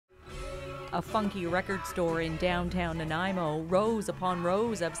A funky record store in downtown Nanaimo, rows upon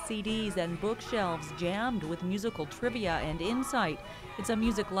rows of CDs and bookshelves jammed with musical trivia and insight. It's a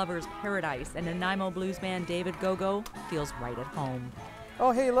music lover's paradise, and Nanaimo bluesman David Gogo feels right at home.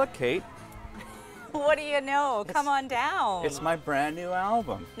 Oh, hey, look, Kate. What do you know? Come on down. It's my brand new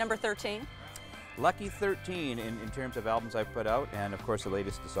album. Number 13. Lucky 13 in terms of albums I've put out, and of course the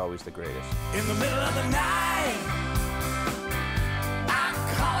latest is always the greatest. In the middle of the night, I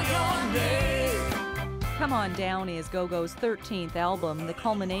call your name. Come On Down is Gogo's 13th album, the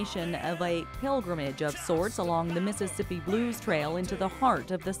culmination of a pilgrimage of sorts along the Mississippi Blues Trail into the heart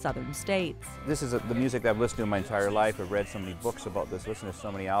of the southern states. This is the music that I've listened to my entire life. I've read so many books about this, listened to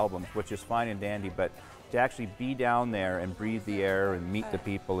so many albums, which is fine and dandy, but to actually be down there and breathe the air and meet the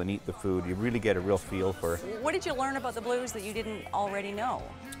people and eat the food, you really get a real feel for it. What did you learn about the blues that you didn't already know?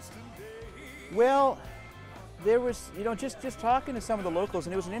 Well, there was, just talking to some of the locals,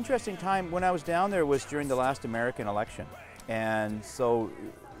 and it was an interesting time. When I was down there was during the last American election. And so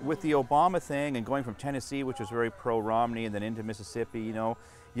with the Obama thing and going from Tennessee, which was very pro-Romney, and then into Mississippi,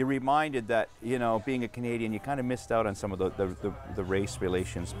 you're reminded that, being a Canadian, you kind of missed out on some of the race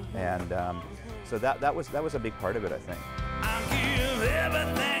relations. And so that was a big part of it, I think. I'll give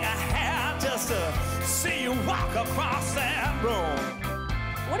everything I have just to see you walk across that road.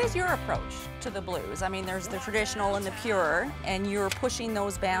 What is your approach to the blues? I mean, there's the traditional and the pure, and you're pushing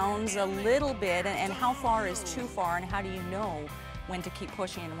those bounds a little bit, and how far is too far, and how do you know when to keep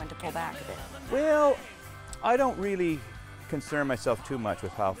pushing and when to pull back a bit? Well, I don't really concern myself too much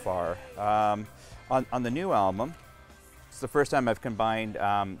with how far. On the new album, it's the first time I've combined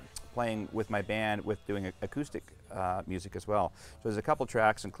playing with my band with doing acoustic music as well. So there's a couple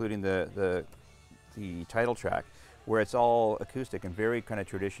tracks, including the title track, where it's all acoustic and very kind of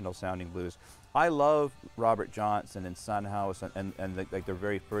traditional sounding blues. I love Robert Johnson and Son House and like their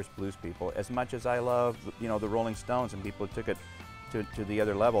very first blues people as much as I love the Rolling Stones and people who took it to the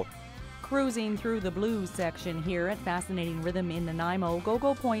other level. Cruising through the blues section here at Fascinating Rhythm in Nanaimo,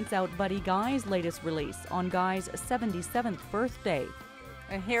 Gogo points out Buddy Guy's latest release on Guy's 77th birthday.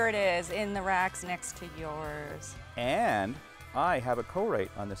 And here it is in the racks next to yours. And I have a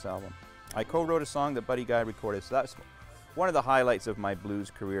co-write on this album. I co-wrote a song that Buddy Guy recorded, so that's one of the highlights of my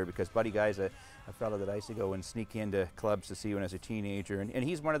blues career, because Buddy Guy's a fellow that I used to go and sneak into clubs to see when I was a teenager, and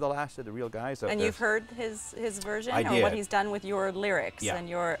he's one of the last of the real guys out there. And you've heard his version, I or did. what he's done with your lyrics, Yeah.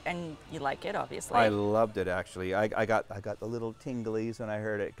 and you like it, obviously. I loved it, actually. I got the little tinglies when I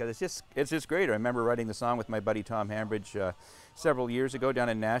heard it, because it's just great. I remember writing the song with my buddy Tom Hambridge several years ago down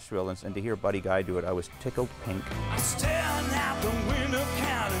in Nashville, and to hear Buddy Guy do it, I was tickled pink. I'm staring out the window,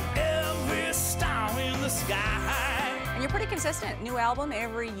 counting every star in the sky. And you're pretty consistent. New album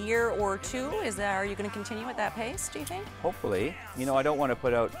every year or two. Are you going to continue at that pace, do you think? Hopefully. I don't want to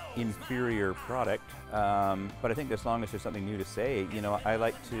put out inferior product, but I think as long as there's something new to say, I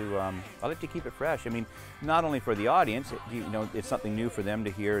like to keep it fresh. I mean, not only for the audience, it's something new for them to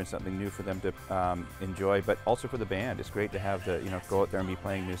hear and something new for them to enjoy, but also for the band. It's great to have go out there and be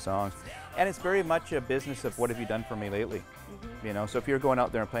playing new songs. And it's very much a business of what have you done for me lately? So if you're going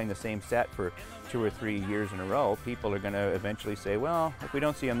out there and playing the same set for 2 or 3 years in a row, people are going to eventually say, well, if we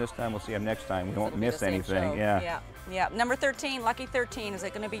don't see him this time, we'll see him next time. We won't miss anything. Yeah. Number 13, Lucky 13. Is it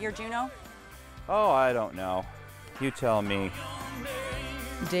going to be your Juno? Oh, I don't know. You tell me.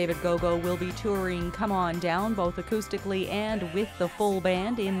 David Gogo will be touring Come On Down both acoustically and with the full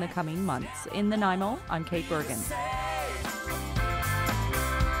band in the coming months. In Nanaimo, I'm Kate Bergen.